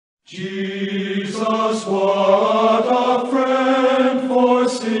Jesus, what a friend for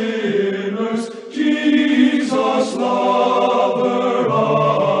sinners, Jesus, lover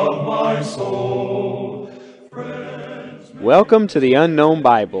of my soul. Welcome to the Unknown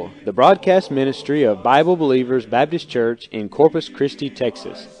Bible, the broadcast ministry of Bible Believers Baptist Church in Corpus Christi,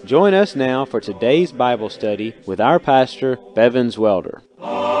 Texas. Join us now for today's Bible study with our pastor, Bevans Welder.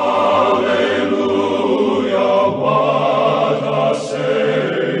 Hallelujah, what a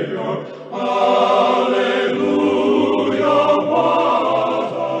Savior. Hallelujah,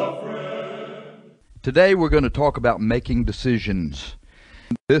 what a friend. Today we're going to talk about making decisions.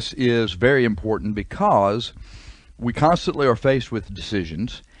 This is very important because we constantly are faced with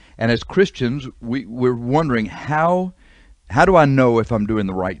decisions, and as Christians, we're wondering, how do I know if I'm doing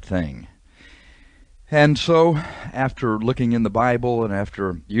the right thing? And so, after looking in the Bible, and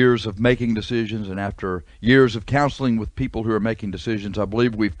after years of making decisions, and after years of counseling with people who are making decisions, I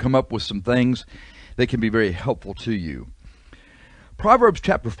believe we've come up with some things that can be very helpful to you. Proverbs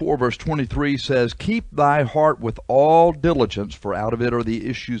chapter 4, verse 23 says, "Keep thy heart with all diligence, for out of it are the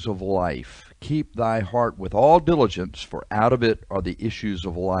issues of life." Keep thy heart with all diligence, for out of it are the issues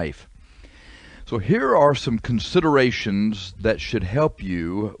of life. So here are some considerations that should help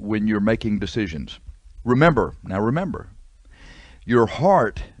you when you're making decisions. Remember, your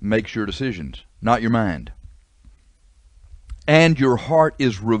heart makes your decisions, not your mind. And your heart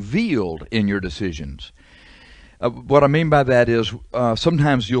is revealed in your decisions. What I mean by that is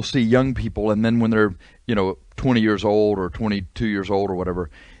sometimes you'll see young people, and then when they're 20 years old or 22 years old or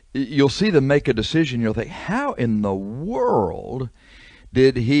whatever, you'll see them make a decision. You'll think, how in the world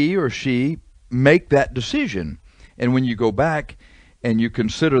did he or she make that decision? And when you go back and you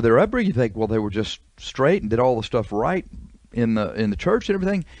consider their upbringing, you think, well, they were just straight and did all the stuff right in the church and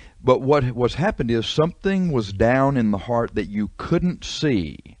everything. But what's happened is something was down in the heart that you couldn't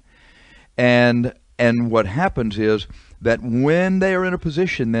see. And what happens is that when they are in a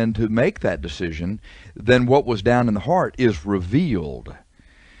position then to make that decision, then what was down in the heart is revealed.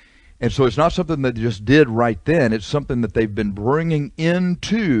 And so it's not something that they just did right then. It's something that they've been bringing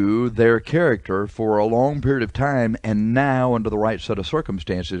into their character for a long period of time, and now under the right set of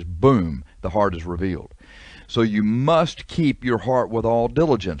circumstances, boom, the heart is revealed. So you must keep your heart with all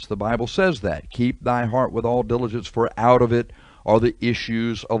diligence. The Bible says that. Keep thy heart with all diligence, for out of it are the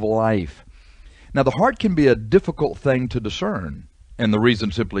issues of life. Now, the heart can be a difficult thing to discern, and the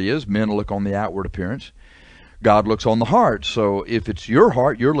reason simply is men look on the outward appearance. God looks on the heart. So if it's your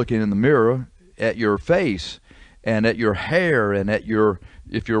heart, you're looking in the mirror at your face and at your hair and at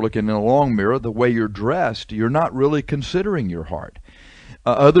if you're looking in a long mirror, the way you're dressed, you're not really considering your heart.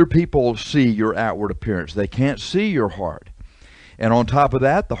 Other people see your outward appearance. They can't see your heart. And on top of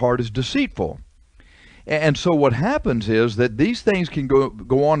that, the heart is deceitful. And so what happens is that these things can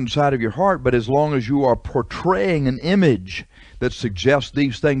go on inside of your heart, but as long as you are portraying an image that suggests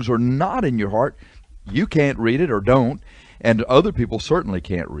these things are not in your heart, you can't read it or don't, and other people certainly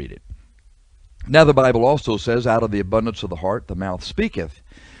can't read it. Now the Bible also says, out of the abundance of the heart, the mouth speaketh.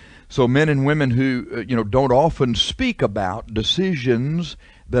 So men and women who don't often speak about decisions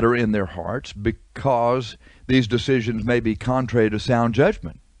that are in their hearts because these decisions may be contrary to sound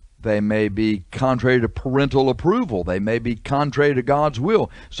judgment. They may be contrary to parental approval. They may be contrary to God's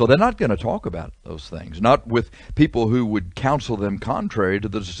will. So they're not going to talk about those things, not with people who would counsel them contrary to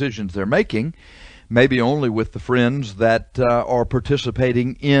the decisions they're making. Maybe only with the friends that are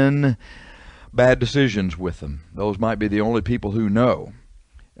participating in bad decisions with them. Those might be the only people who know.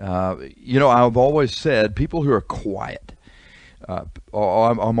 I've always said people who are quiet,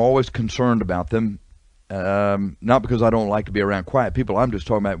 I'm always concerned about them. Not because I don't like to be around quiet people. I'm just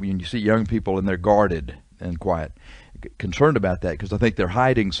talking about when you see young people and they're guarded and quiet. Concerned about that because I think they're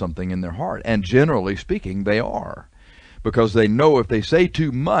hiding something in their heart. And generally speaking, they are. Because they know if they say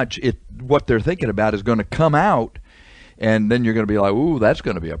too much, what they're thinking about is going to come out, and then you're going to be like, ooh, that's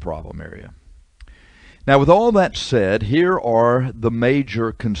going to be a problem area. Now, with all that said, here are the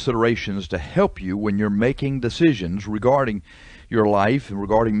major considerations to help you when you're making decisions regarding your life and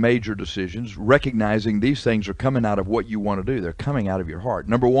regarding major decisions, recognizing these things are coming out of what you want to do. They're coming out of your heart.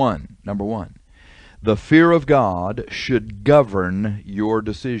 Number one, the fear of God should govern your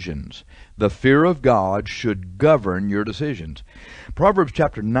decisions. The fear of God should govern your decisions. Proverbs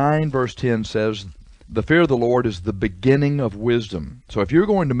chapter 9, verse 10 says, "The fear of the Lord is the beginning of wisdom." So if you're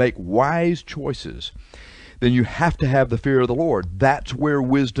going to make wise choices, then you have to have the fear of the Lord. That's where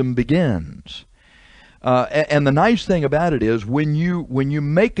wisdom begins. And the nice thing about it is when you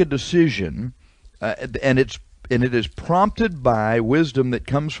make a decision, and it is prompted by wisdom that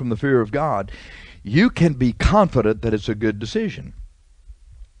comes from the fear of God, you can be confident that it's a good decision.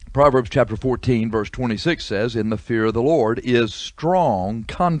 Proverbs chapter 14, verse 26 says, "In the fear of the Lord is strong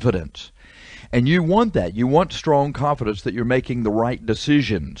confidence." And you want that. You want strong confidence that you're making the right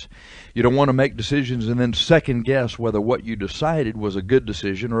decisions. You don't want to make decisions and then second guess whether what you decided was a good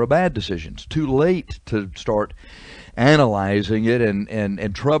decision or a bad decision. It's too late to start analyzing it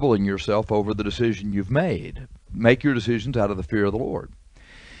and troubling yourself over the decision you've made. Make your decisions out of the fear of the Lord.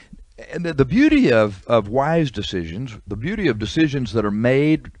 And the beauty of wise decisions, the beauty of decisions that are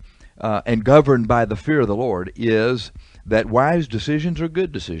made and governed by the fear of the Lord, is that wise decisions are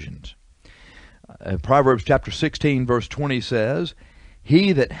good decisions. Proverbs chapter 16, verse 20 says,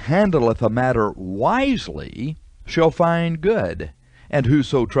 "He that handleth a matter wisely shall find good, and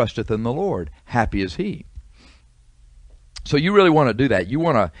whoso trusteth in the Lord, happy is he." So you really want to do that. You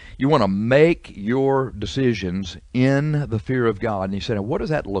want to make your decisions in the fear of God. And you say, now, what does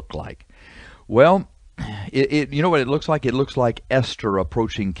that look like? Well, you know what it looks like? It looks like Esther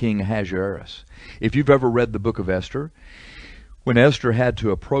approaching King Ahasuerus. If you've ever read the book of Esther, when Esther had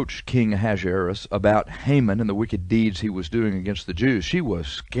to approach King Ahasuerus about Haman and the wicked deeds he was doing against the Jews, she was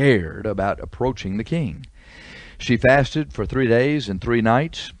scared about approaching the king. She fasted for 3 days and 3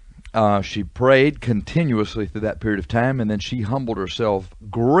 nights. She prayed continuously through that period of time, and then she humbled herself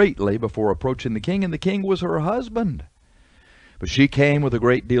greatly before approaching the king, and the king was her husband. But she came with a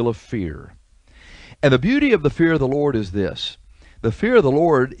great deal of fear. And the beauty of the fear of the Lord is this. The fear of the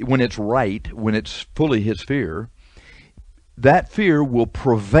Lord, when it's right, when it's fully His fear, that fear will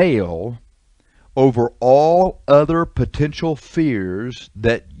prevail over all other potential fears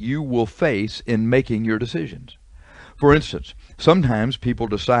that you will face in making your decisions. For instance, sometimes people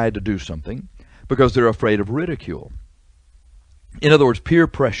decide to do something because they're afraid of ridicule. In other words, peer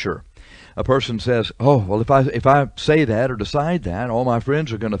pressure. A person says, "Oh, well, if I say that or decide that, all my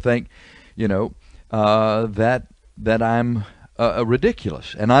friends are going to think, that I'm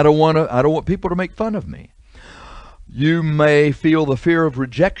ridiculous, and I don't want people to make fun of me." You may feel the fear of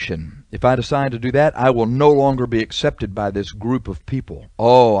rejection. If I decide to do that, I will no longer be accepted by this group of people.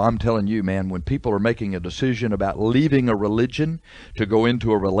 Oh, I'm telling you, man, when people are making a decision about leaving a religion to go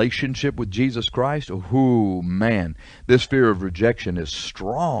into a relationship with Jesus Christ, oh, man, this fear of rejection is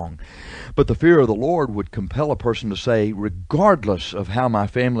strong. But the fear of the Lord would compel a person to say, regardless of how my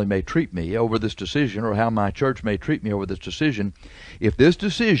family may treat me over this decision or how my church may treat me over this decision, if this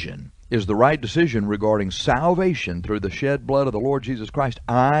decision is the right decision regarding salvation through the shed blood of the Lord Jesus Christ,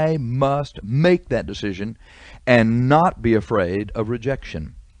 I must make that decision and not be afraid of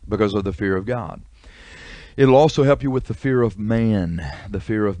rejection because of the fear of God. It'll also help you with the fear of man. The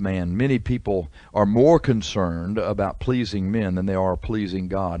fear of man. Many people are more concerned about pleasing men than they are pleasing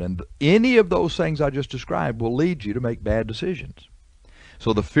God. And any of those things I just described will lead you to make bad decisions.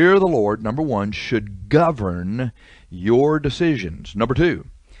 So the fear of the Lord, number one, should govern your decisions. Number two,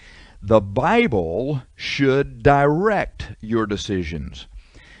 the Bible should direct your decisions.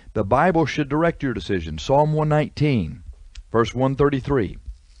 The Bible should direct your decisions. Psalm 119, verse 133.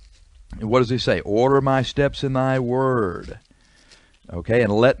 What does he say? "Order my steps in thy word." Okay,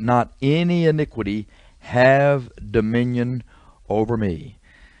 and let not any iniquity have dominion over me.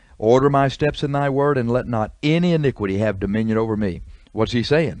 Order my steps in thy word, and let not any iniquity have dominion over me. What's he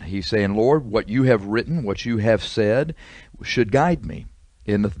saying? He's saying, Lord, what you have written, what you have said, should guide me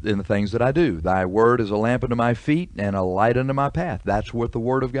in the things that I do. Thy word is a lamp unto my feet and a light unto my path. That's what the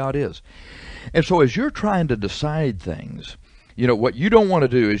word of God is. And so as you're trying to decide things, what you don't want to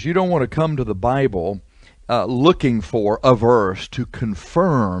do is you don't want to come to the Bible looking for a verse to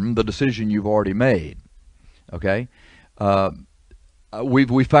confirm the decision you've already made. Okay?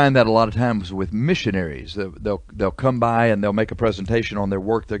 We find that a lot of times with missionaries. They'll come by and they'll make a presentation on their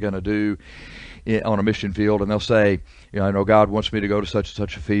work they're going to do on a mission field, and they'll say, I know God wants me to go to such and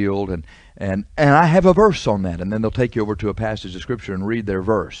such a field, and I have a verse on that. And then they'll take you over to a passage of Scripture and read their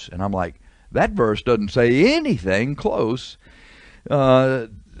verse. And I'm like, that verse doesn't say anything close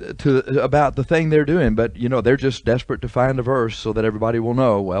about the thing they're doing, but they're just desperate to find a verse so that everybody will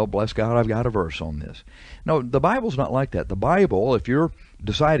know, well, bless God, I've got a verse on this. No, the Bible's not like that. The Bible, if you're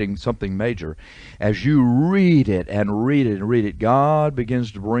deciding something major, as you read it and read it and read it, God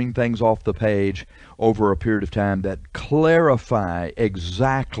begins to bring things off the page over a period of time that clarify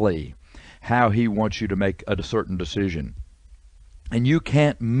exactly how He wants you to make a certain decision. And you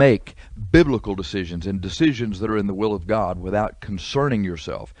can't make biblical decisions and decisions that are in the will of God without concerning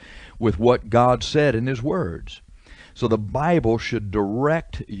yourself with what God said in His words. So the Bible should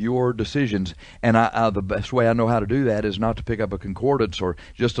direct your decisions. And the best way I know how to do that is not to pick up a concordance or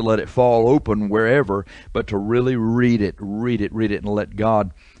just to let it fall open wherever, but to really read it, and let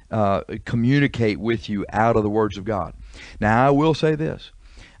God communicate with you out of the words of God. Now, I will say this.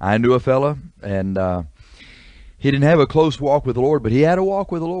 I knew a fella, and he didn't have a close walk with the Lord, but he had a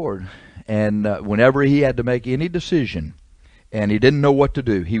walk with the Lord. And whenever he had to make any decision, and he didn't know what to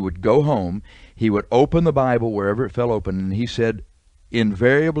do, he would go home, he would open the Bible wherever it fell open, and he said,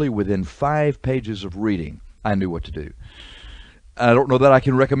 invariably within 5 pages of reading, I knew what to do. I don't know that I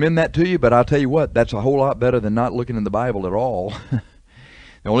can recommend that to you, but I'll tell you what, that's a whole lot better than not looking in the Bible at all.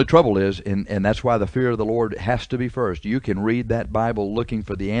 The only trouble is, and that's why the fear of the Lord has to be first. You can read that Bible looking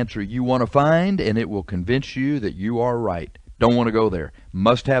for the answer you want to find, and it will convince you that you are right. Don't want to go there.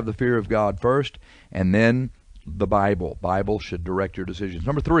 Must have the fear of God first, and then the Bible. Bible should direct your decisions.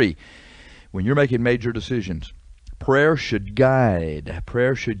 Number 3, when you're making major decisions, prayer should guide.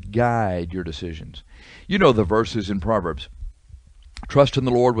 Prayer should guide your decisions. You know the verses in Proverbs. Trust in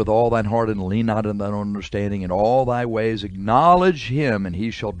the Lord with all thine heart, and lean not on thine own understanding. In all thy ways acknowledge him, and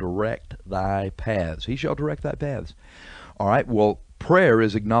he shall direct thy paths. He shall direct thy paths. All right, well, prayer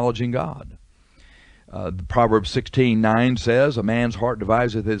is acknowledging God. Proverbs 16:9 says, a man's heart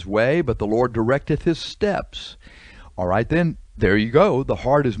deviseth his way, but the Lord directeth his steps. All right, then, there you go. The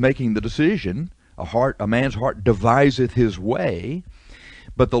heart is making the decision. A man's heart deviseth his way,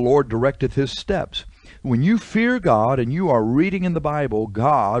 but the Lord directeth his steps. When you fear God and you are reading in the Bible,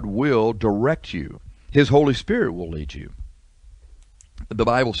 God will direct you. His Holy Spirit will lead you. The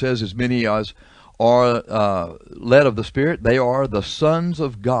Bible says, as many as are led of the Spirit, they are the sons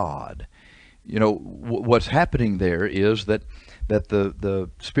of God. You know, what's happening there is that the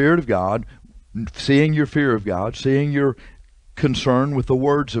Spirit of God, seeing your fear of God, seeing your concern with the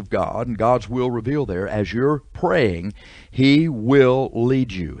words of God and God's will revealed there, as you're praying, he will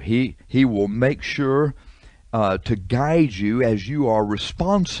lead you. He will make sure to guide you as you are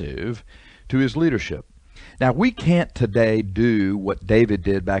responsive to his leadership. Now, we can't today do what David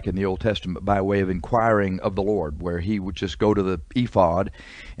did back in the Old Testament by way of inquiring of the Lord, where he would just go to the ephod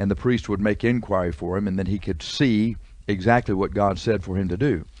and the priest would make inquiry for him, and then he could see exactly what God said for him to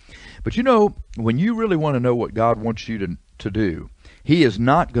do. But you know, when you really want to know what God wants you to do, he is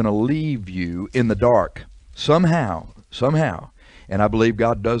not going to leave you in the dark somehow, and I believe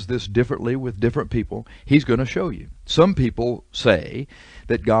God does this differently with different people. He's going to show you. Some people say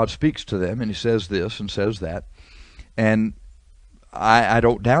that God speaks to them and he says this and says that, and I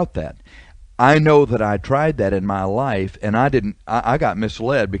don't doubt that. I know that I tried that in my life, and I got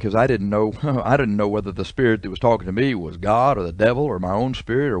misled because I didn't know whether the spirit that was talking to me was God or the devil or my own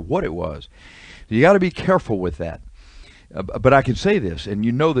spirit or what it was. So you got to be careful with that. But I can say this, and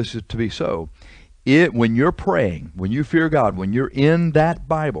you know this is to be so. When you're praying, when you fear God, when you're in that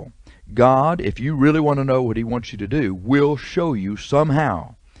Bible, God, if you really want to know what he wants you to do, will show you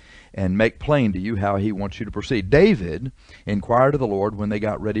somehow and make plain to you how he wants you to proceed. David inquired of the Lord when they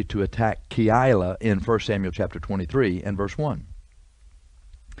got ready to attack Keilah in 1 Samuel chapter 23 and verse 1.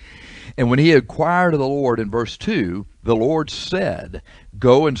 And when he inquired of the Lord in verse 2, the Lord said,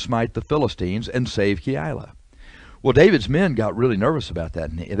 go and smite the Philistines and save Keilah. Well, David's men got really nervous about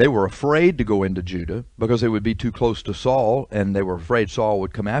that. They were afraid to go into Judah because they would be too close to Saul, and they were afraid Saul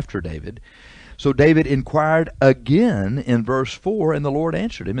would come after David. So David inquired again in verse 4, and the Lord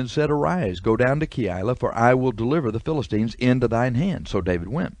answered him and said, arise, go down to Keilah, for I will deliver the Philistines into thine hand. So David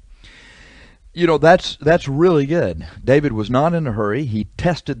went. You know, that's really good. David was not in a hurry. He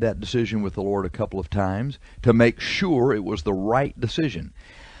tested that decision with the Lord a couple of times to make sure it was the right decision.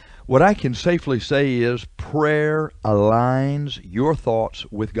 What I can safely say is prayer aligns your thoughts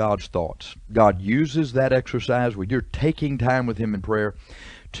with God's thoughts. God uses that exercise when you're taking time with him in prayer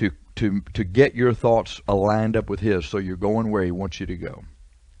to get your thoughts aligned up with his, so you're going where he wants you to go.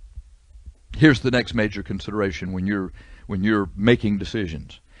 Here's the next major consideration when you're making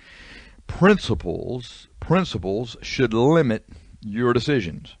decisions. Principles should limit your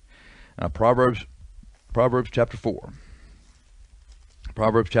decisions. Proverbs chapter 4.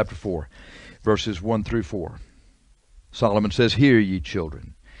 Proverbs chapter 4, verses 1 through 4. Solomon says, hear ye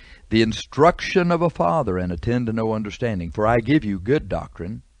children, the instruction of a father, and attend to no understanding. For I give you good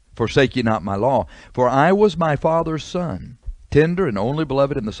doctrine. Forsake ye not my law. For I was my father's son, tender and only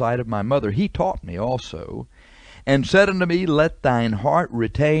beloved in the sight of my mother. He taught me also, and said unto me, let thine heart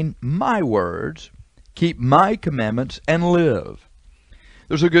retain my words, keep my commandments, and live.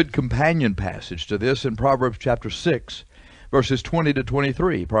 There's a good companion passage to this in Proverbs chapter 6, verses 20 to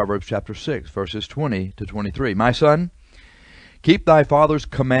 23. Proverbs chapter 6, verses 20 to 23. My son, keep thy father's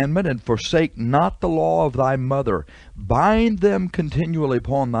commandment, and forsake not the law of thy mother. Bind them continually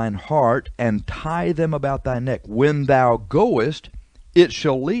upon thine heart, and tie them about thy neck. When thou goest, it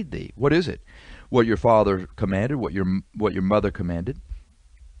shall lead thee. What is it? What your father commanded, what your mother commanded.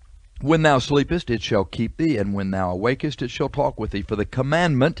 When thou sleepest, it shall keep thee, and when thou awakest, it shall talk with thee. For the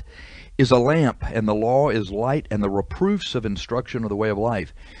commandment is a lamp, and the law is light, and the reproofs of instruction are the way of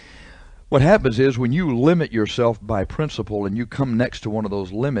life. What happens is when you limit yourself by principle and you come next to one of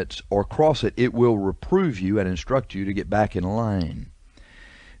those limits or cross it, it will reprove you and instruct you to get back in line.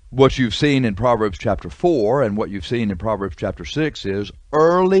 What you've seen in Proverbs chapter 4 and what you've seen in Proverbs chapter 6 is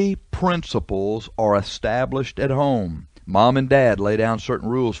early principles are established at home. Mom and dad lay down certain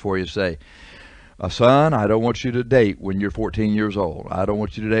rules for you. Say, son, I don't want you to date when you're 14 years old. I don't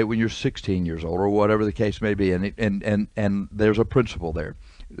want you to date when you're 16 years old, or whatever the case may be. And there's a principle there.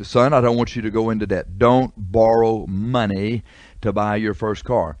 Son, I don't want you to go into debt. Don't borrow money to buy your first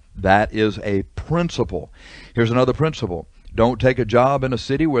car. That is a principle. Here's another principle. Don't take a job in a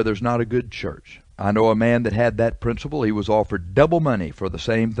city where there's not a good church. I know a man that had that principle. He was offered double money for the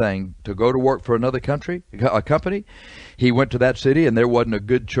same thing to go to work for another company. He went to that city and there wasn't a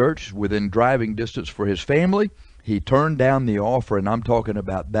good church within driving distance for his family. He turned down the offer, and I'm talking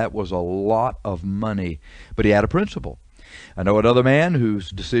about that was a lot of money. But he had a principle. I know another man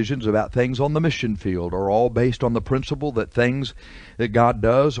whose decisions about things on the mission field are all based on the principle that things that God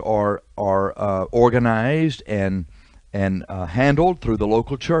does are organized and handled through the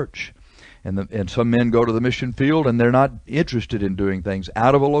local church. And some men go to the mission field and they're not interested in doing things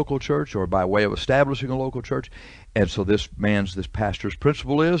out of a local church or by way of establishing a local church. And so this pastor's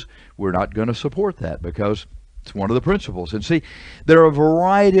principle is, we're not going to support that because it's one of the principles. And see, there are a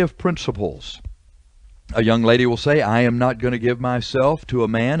variety of principles. A young lady will say, I am not going to give myself to a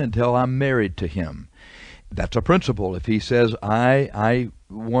man until I'm married to him. That's a principle. If he says, I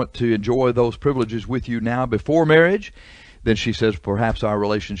want to enjoy those privileges with you now before marriage, then she says, perhaps our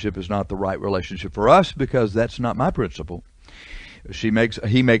relationship is not the right relationship for us because that's not my principle. He makes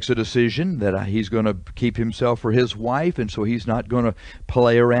a decision that he's going to keep himself for his wife, and so he's not going to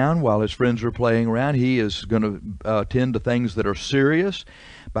play around while his friends are playing around. He is going to attend to things that are serious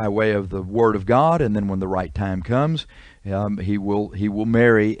by way of the Word of God, and then when the right time comes, he will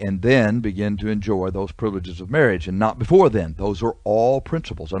marry and then begin to enjoy those privileges of marriage, and not before then. Those are all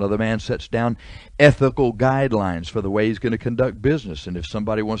principles. Another man sets down ethical guidelines for the way he's going to conduct business, and if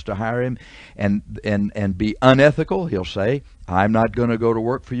somebody wants to hire him and be unethical, he'll say, I'm not going to go to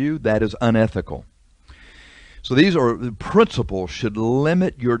work for you. That is unethical. So these are the principles should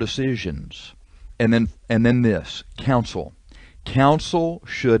limit your decisions. And then this, counsel. Counsel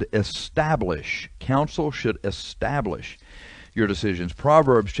should establish your decisions.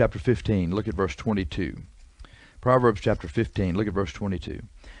 Proverbs chapter 15, look at verse 22. Proverbs chapter 15, look at verse 22.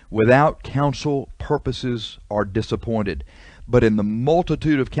 Without counsel, purposes are disappointed, but in the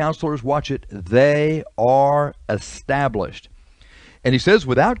multitude of counselors, watch it, they are established. And he says,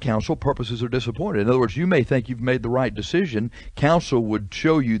 without counsel, purposes are disappointed. In other words, you may think you've made the right decision. Counsel would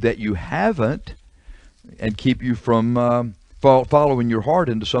show you that you haven't and keep you from following your heart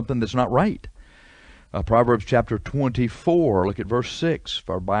into something that's not right. Proverbs chapter 24, look at verse 6.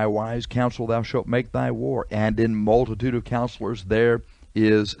 For by wise counsel thou shalt make thy war, and in multitude of counselors there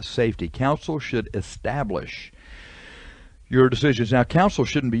is safety. Counsel should establish your decisions. Now, counsel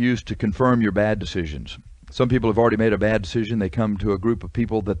shouldn't be used to confirm your bad decisions. Some people have already made a bad decision. They come to a group of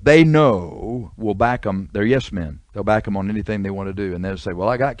people that they know will back them. They're yes men. They'll back them on anything they want to do. And they'll say, well,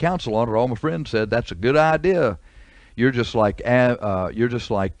 I got counsel on it. All my friends said that's a good idea. You're just like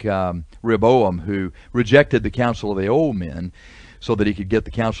Rehoboam, who rejected the counsel of the old men so that he could get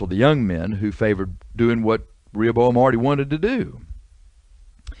the counsel of the young men who favored doing what Rehoboam already wanted to do.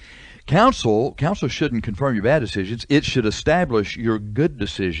 Counsel shouldn't confirm your bad decisions. It should establish your good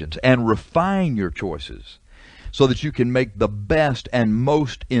decisions and refine your choices so that you can make the best and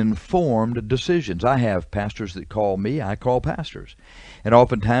most informed decisions. I have pastors that call me. I call pastors. And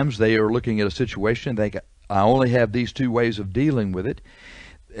oftentimes they are looking at a situation and they think, I only have these two ways of dealing with it.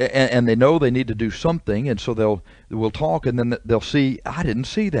 And they know they need to do something, and so we'll talk, and then they'll see, I didn't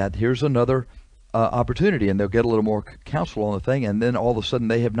see that. Here's another opportunity, and they'll get a little more counsel on the thing, and then all of a sudden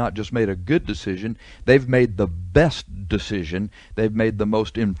they have not just made a good decision, they've made the best decision, they've made the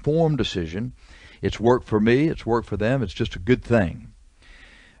most informed decision. It's worked for me, it's worked for them, it's just a good thing.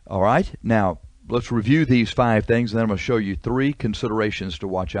 All right, now let's review these 5 things, and then I'm going to show you 3 considerations to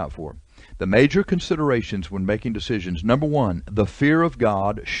watch out for. The major considerations when making decisions. Number 1, the fear of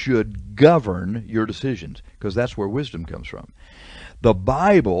God should govern your decisions, because that's where wisdom comes from. The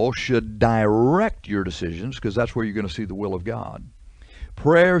Bible should direct your decisions, because that's where you're going to see the will of God.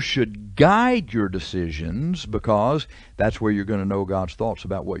 Prayer should guide your decisions, because that's where you're going to know God's thoughts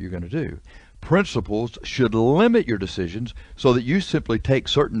about what you're going to do. Principles should limit your decisions so that you simply take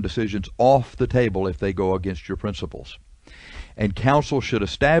certain decisions off the table if they go against your principles. And counsel should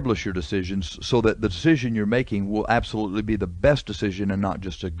establish your decisions so that the decision you're making will absolutely be the best decision and not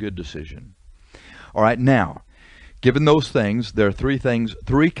just a good decision. All right, now, given those things, there are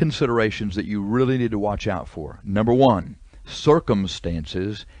three considerations that you really need to watch out for. Number one,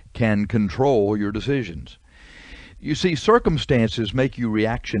 circumstances can control your decisions. You see, circumstances make you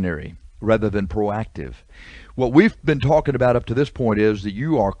reactionary rather than proactive. What we've been talking about up to this point is that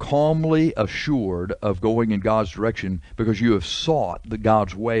you are calmly assured of going in God's direction because you have sought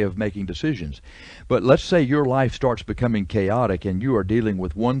God's way of making decisions. But let's say your life starts becoming chaotic and you are dealing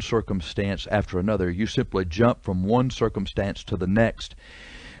with one circumstance after another. You simply jump from one circumstance to the next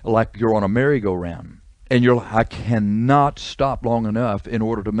like you're on a merry-go-round. And you're like, I cannot stop long enough in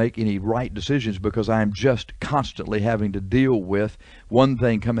order to make any right decisions because I'm just constantly having to deal with one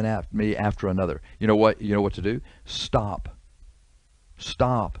thing coming at me after another. You know what to do? Stop.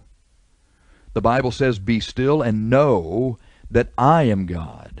 Stop. The Bible says, be still and know that I am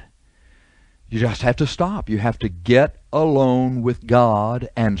God. You just have to stop. You have to get alone with God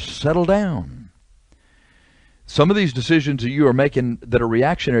and settle down. Some of these decisions that you are making that are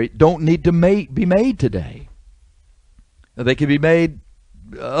reactionary don't need to be made today. They can be made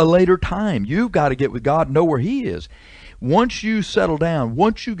a later time. You've got to get with God and know where He is. Once you settle down,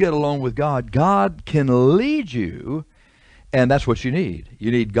 once you get alone with God, God can lead you, and that's what you need.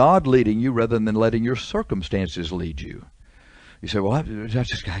 You need God leading you rather than letting your circumstances lead you. You say, well,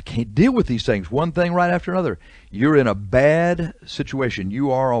 I can't deal with these things, one thing right after another. You're in a bad situation.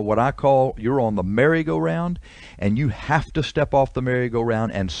 You are on what I call, you're on the merry-go-round, and you have to step off the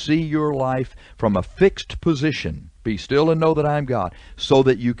merry-go-round and see your life from a fixed position. Be still and know that I am God, so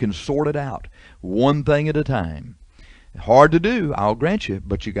that you can sort it out, one thing at a time. Hard to do, I'll grant you,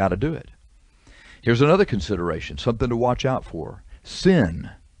 but you got to do it. Here's another consideration, something to watch out for.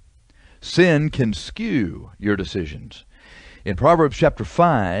 Sin. Sin can skew your decisions. In Proverbs chapter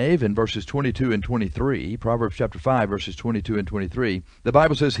 5, in verses 22 and 23, Proverbs chapter 5, verses 22 and 23, the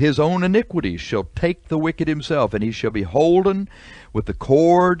Bible says, his own iniquities shall take the wicked himself, and he shall be holden with the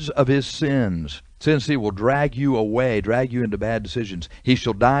cords of his sins. Since he will drag you away, drag you into bad decisions. He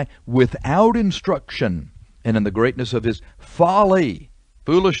shall die without instruction, and in the greatness of his folly,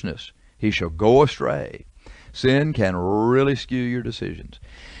 foolishness, he shall go astray. Sin can really skew your decisions.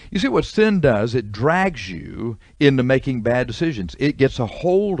 You see what sin does? It drags you into making bad decisions. It gets a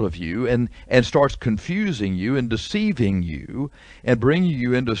hold of you and starts confusing you and deceiving you and bringing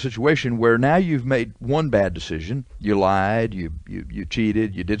you into a situation where now you've made one bad decision. You lied, you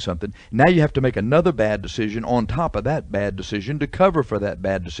cheated, you did something. Now you have to make another bad decision on top of that bad decision to cover for that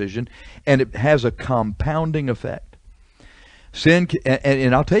bad decision, and it has a compounding effect. Sin,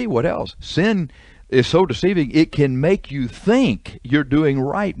 and I'll tell you what else. Sin is so deceiving, it can make you think you're doing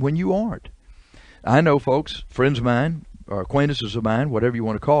right when you aren't. I know folks, friends of mine, or acquaintances of mine, whatever you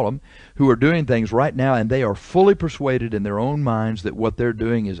want to call them, who are doing things right now, and they are fully persuaded in their own minds that what they're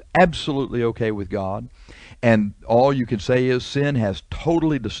doing is absolutely okay with God, and all you can say is sin has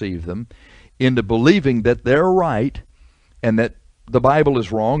totally deceived them into believing that they're right and that the Bible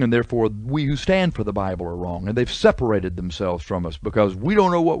is wrong, and therefore we who stand for the Bible are wrong, and they've separated themselves from us because we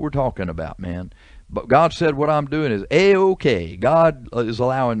don't know what we're talking about, man. But God said what I'm doing is A-OK. God is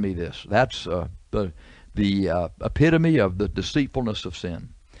allowing me this. That's the epitome of the deceitfulness of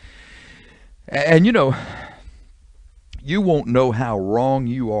sin. And you know, you won't know how wrong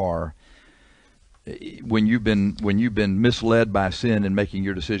you are when you've been misled by sin in making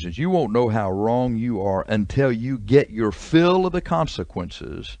your decisions. You won't know how wrong you are until you get your fill of the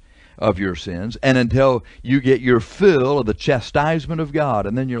consequences of your sins, and until you get your fill of the chastisement of God,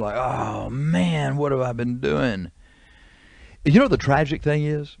 and then you're like, oh man, what have I been doing? You know, the tragic thing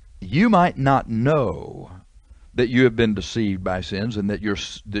is, you might not know that you have been deceived by sins and that your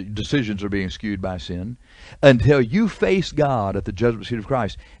decisions are being skewed by sin until you face God at the judgment seat of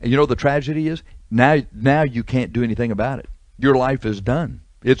Christ. And you know the tragedy is, now you can't do anything about it. Your life is done.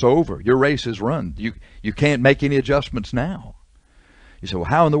 It's over. Your race is run. You can't make any adjustments now. You say, well,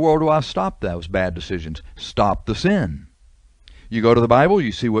 how in the world do I stop those bad decisions? Stop the sin. You go to the Bible,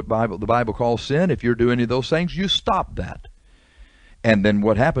 you see what the Bible calls sin. If you're doing any of those things, you stop that. And then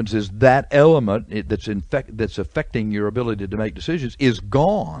what happens is that element that's affecting your ability to make decisions is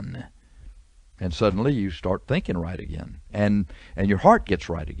gone. And suddenly you start thinking right again. And your heart gets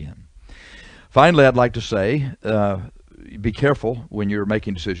right again. Finally, I'd like to say, be careful when you're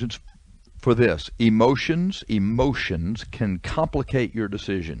making decisions. For this, emotions can complicate your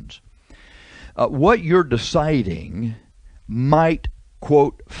decisions. What you're deciding might,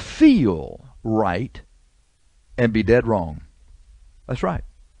 quote, feel right and be dead wrong. That's right.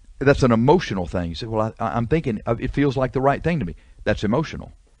 That's an emotional thing. You say, well, I'm thinking it feels like the right thing to me. That's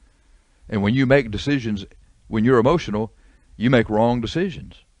emotional. And when you make decisions, when you're emotional, you make wrong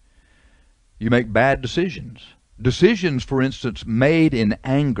decisions. You make bad decisions. Decisions, for instance, made in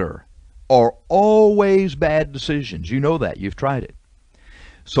anger are always bad decisions. You know that. You've tried it.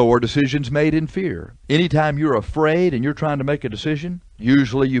 So are decisions made in fear. Anytime you're afraid and you're trying to make a decision,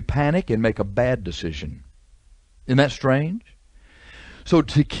 usually you panic and make a bad decision. Isn't that strange? So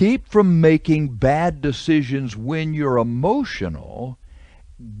to keep from making bad decisions when you're emotional,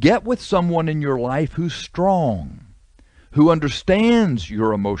 get with someone in your life who's strong, who understands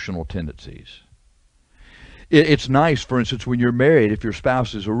your emotional tendencies. It's nice, for instance, when you're married, if your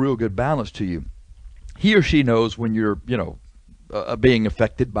spouse is a real good balance to you, he or she knows when you're, being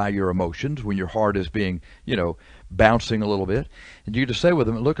affected by your emotions, when your heart is being, bouncing a little bit. And you just say with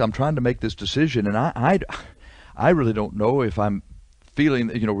them, look, I'm trying to make this decision, and I really don't know if I'm feeling,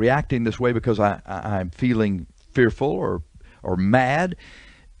 reacting this way because I'm feeling fearful or mad.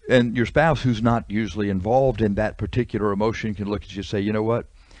 And your spouse, who's not usually involved in that particular emotion, can look at you and say, you know what,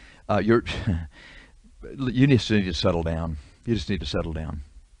 you just need to settle down. You just need to settle down.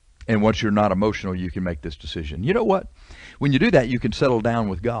 And once you're not emotional, you can make this decision. You know what? When you do that, you can settle down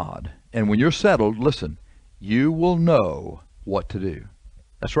with God. And when you're settled, listen, you will know what to do.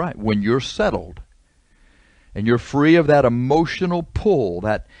 That's right. When you're settled and you're free of that emotional pull,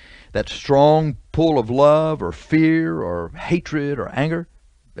 that strong pull of love or fear or hatred or anger,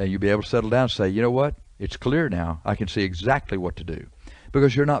 and you'll be able to settle down and say, you know what? It's clear now. I can see exactly what to do.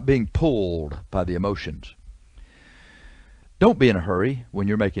 Because you're not being pulled by the emotions. Don't be in a hurry when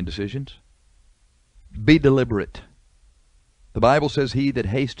you're making decisions. Be deliberate. The Bible says, he that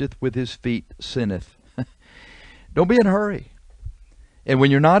hasteth with his feet sinneth. Don't be in a hurry. And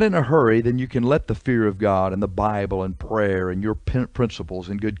when you're not in a hurry, then you can let the fear of God and the Bible and prayer and your principles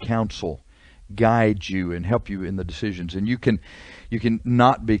and good counsel guide you and help you in the decisions. And you can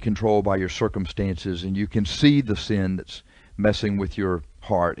not be controlled by your circumstances, and you can see the sin that's messing with your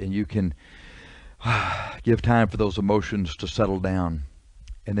heart, and you can give time for those emotions to settle down,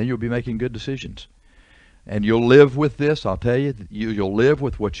 and then you'll be making good decisions. And you'll live with this. I'll tell you, you'll live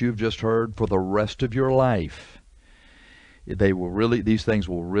with what you've just heard for the rest of your life. These things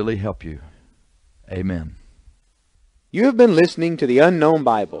will really help you. Amen. You have been listening to The Unknown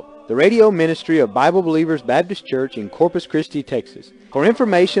Bible, the radio ministry of Bible Believers Baptist Church in Corpus Christi, Texas. For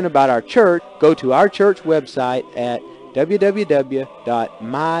information about our church, go to our church website at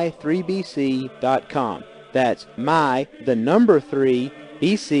www.my3bc.com. That's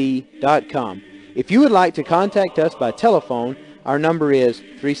my3bc.com. If you would like to contact us by telephone, our number is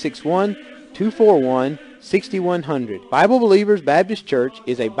 361-241-6100. Bible Believers Baptist Church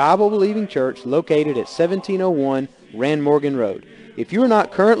is a Bible-believing church located at 1701 Rand Morgan Road. If you are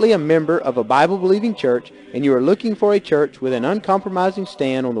not currently a member of a Bible-believing church and you are looking for a church with an uncompromising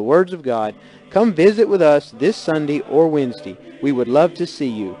stand on the words of God, come visit with us this Sunday or Wednesday. We would love to see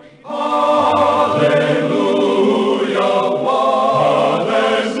you. Hallelujah.